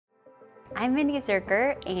I'm Mindy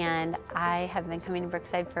and I have been coming to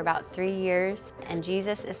Brookside for about 3 years, and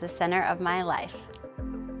Jesus is the center of my life.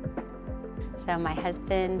 So my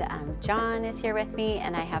husband, John, is here with me,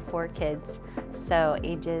 and I have 4 kids, so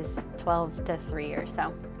ages 12 to 3 or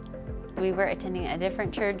so. We were attending a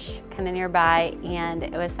different church kind of nearby, and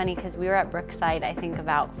it was funny because we were at Brookside, I think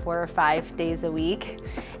about 4 or 5 days a week,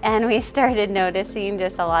 and we started noticing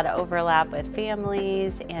just a lot of overlap with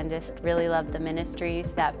families and just really loved the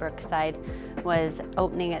ministries that Brookside was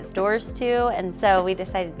opening its doors to. And so we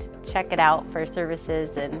decided to check it out for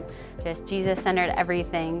services and just Jesus-centered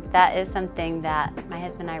everything. That is something that my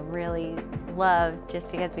husband and I really love,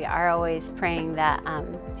 just because we are always praying that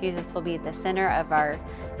Jesus will be the center of our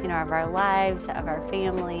lives, of our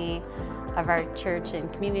family, of our church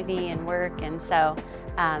and community and work. And so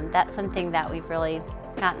that's something that we've really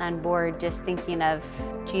gotten on board, just thinking of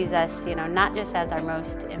Jesus, not just as our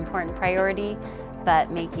most important priority,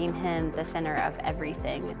 but making him the center of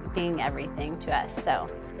everything, being everything to us. So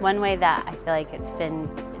one way that I feel like it's been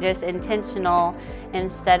just intentional,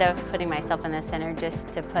 instead of putting myself in the center,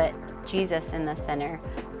 just to put Jesus in the center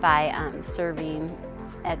by serving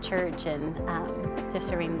at church and just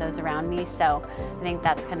serving those around me. So I think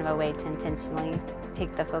that's kind of a way to intentionally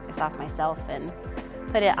take the focus off myself and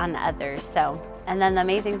put it on others. So, and then the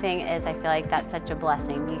amazing thing is, I feel like that's such a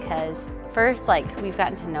blessing, because first, we've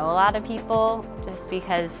gotten to know a lot of people just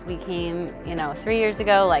because we came, 3 years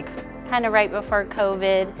ago, kind of right before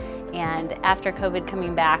COVID. And after COVID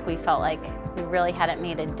coming back, we felt like we really hadn't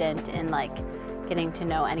made a dent in getting to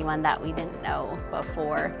know anyone that we didn't know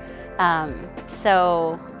before.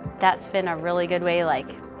 So that's been a really good way.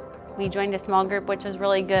 We joined a small group, which was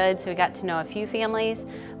really good, so we got to know a few families,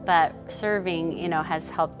 but serving, has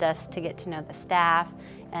helped us to get to know the staff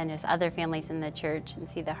and just other families in the church and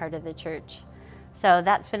see the heart of the church. So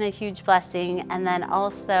that's been a huge blessing. And then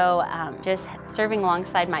also just serving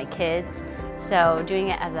alongside my kids. So doing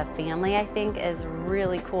it as a family, I think, is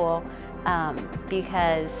really cool,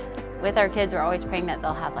 because with our kids, we're always praying that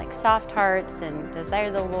they'll have soft hearts and desire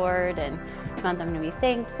the Lord, and we want them to be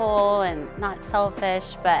thankful and not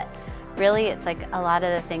selfish. But really, it's a lot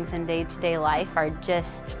of the things in day-to-day life are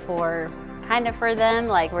just for them.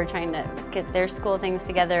 We're trying to get their school things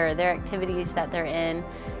together, or their activities that they're in,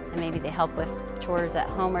 and maybe they help with chores at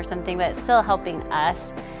home or something, but it's still helping us.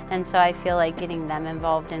 And so I feel like getting them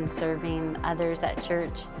involved in serving others at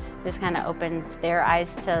church just kind of opens their eyes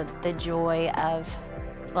to the joy of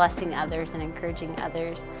blessing others and encouraging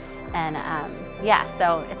others. And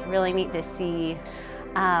so it's really neat to see.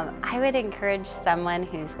 I would encourage someone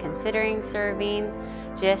who's considering serving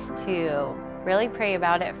just to really pray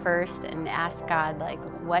about it first and ask God,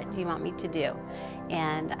 what do you want me to do?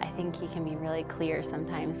 And I think he can be really clear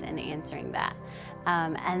sometimes in answering that.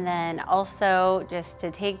 And then also just to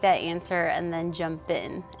take that answer and then jump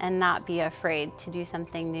in and not be afraid to do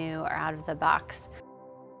something new or out of the box.